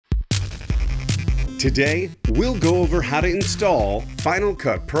Today, we'll go over how to install Final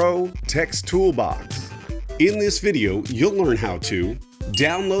Cut Pro Text Toolbox. In this video, you'll learn how to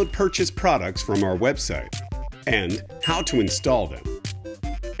download purchased products from our website and how to install them.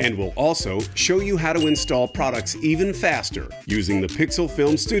 And we'll also show you how to install products even faster using the Pixel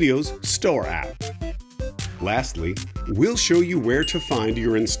Film Studio's Store App. Lastly, we'll show you where to find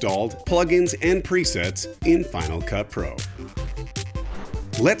your installed plugins and presets in Final Cut Pro.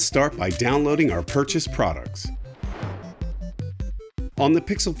 Let's start by downloading our purchased products. On the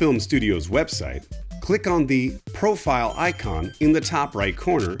Pixel Film Studio's website, click on the profile icon in the top right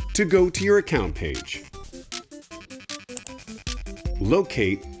corner to go to your account page.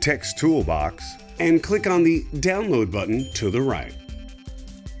 Locate Text Toolbox and click on the Download button to the right.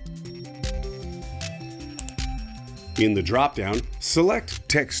 In the drop-down, select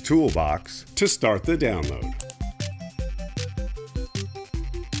Text Toolbox to start the download.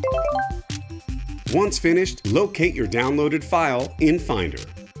 Once finished, locate your downloaded file in Finder.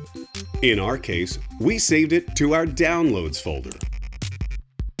 In our case, we saved it to our Downloads folder.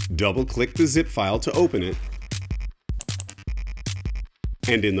 Double-click the zip file to open it,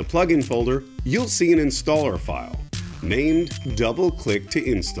 and in the plugin folder, you'll see an installer file named Double-click to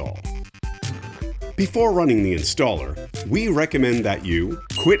Install. Before running the installer, we recommend that you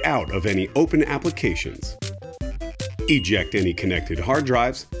quit out of any open applications, eject any connected hard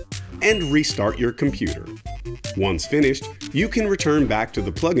drives, and restart your computer. Once finished, you can return back to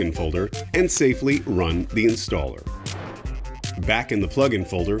the plugin folder and safely run the installer. Back in the plugin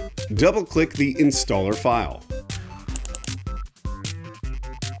folder, double-click the installer file.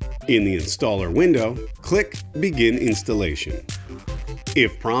 In the installer window, click Begin Installation.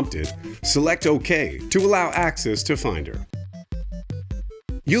 If prompted, select OK to allow access to Finder.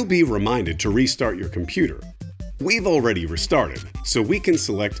 You'll be reminded to restart your computer. We've already restarted, so we can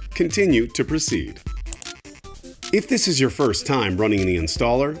select Continue to proceed. If this is your first time running the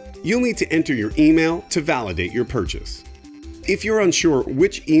installer, you'll need to enter your email to validate your purchase. If you're unsure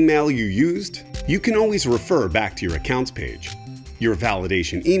which email you used, you can always refer back to your accounts page. Your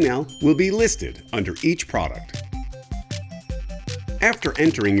validation email will be listed under each product. After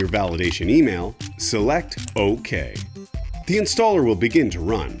entering your validation email, select OK. The installer will begin to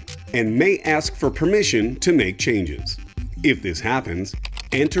run and may ask for permission to make changes. If this happens,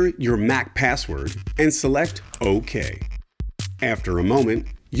 enter your Mac password and select OK. After a moment,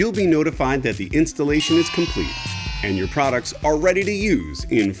 you'll be notified that the installation is complete and your products are ready to use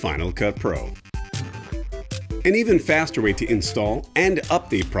in Final Cut Pro. An even faster way to install and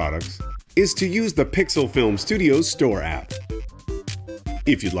update products is to use the Pixel Film Studio's Store App.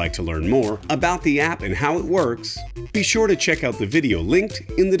 If you'd like to learn more about the app and how it works, be sure to check out the video linked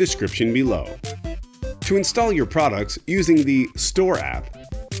in the description below. To install your products using the Store App,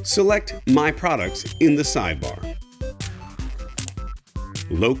 select My Products in the sidebar.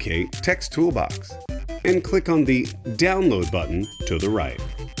 Locate Text Toolbox and click on the Download button to the right.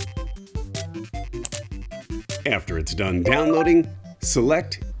 After it's done downloading,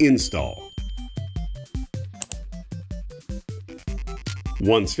 select Install.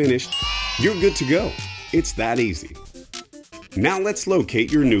 Once finished, you're good to go. It's that easy. Now let's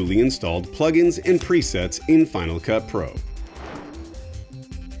locate your newly installed plugins and presets in Final Cut Pro.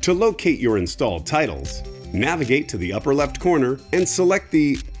 To locate your installed titles, navigate to the upper left corner and select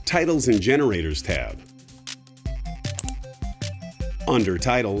the Titles and Generators tab. Under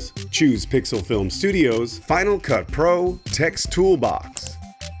Titles, choose Pixel Film Studio's Final Cut Pro Text Toolbox.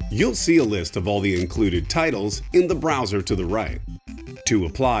 You'll see a list of all the included titles in the browser to the right. To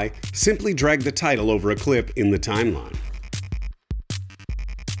apply, simply drag the title over a clip in the timeline.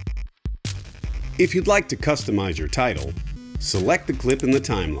 If you'd like to customize your title, select the clip in the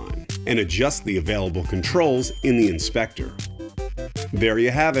timeline and adjust the available controls in the inspector. There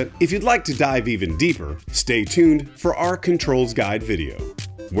you have it. If you'd like to dive even deeper, stay tuned for our Controls Guide video,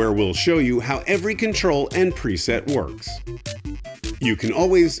 where we'll show you how every control and preset works. You can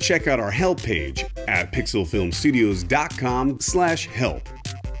always check out our help page at pixelfilmstudios.com/help,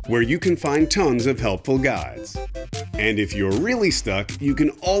 where you can find tons of helpful guides. And if you're really stuck, you can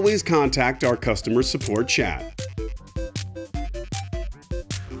always contact our customer support chat.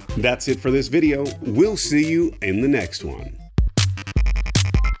 That's it for this video. We'll see you in the next one.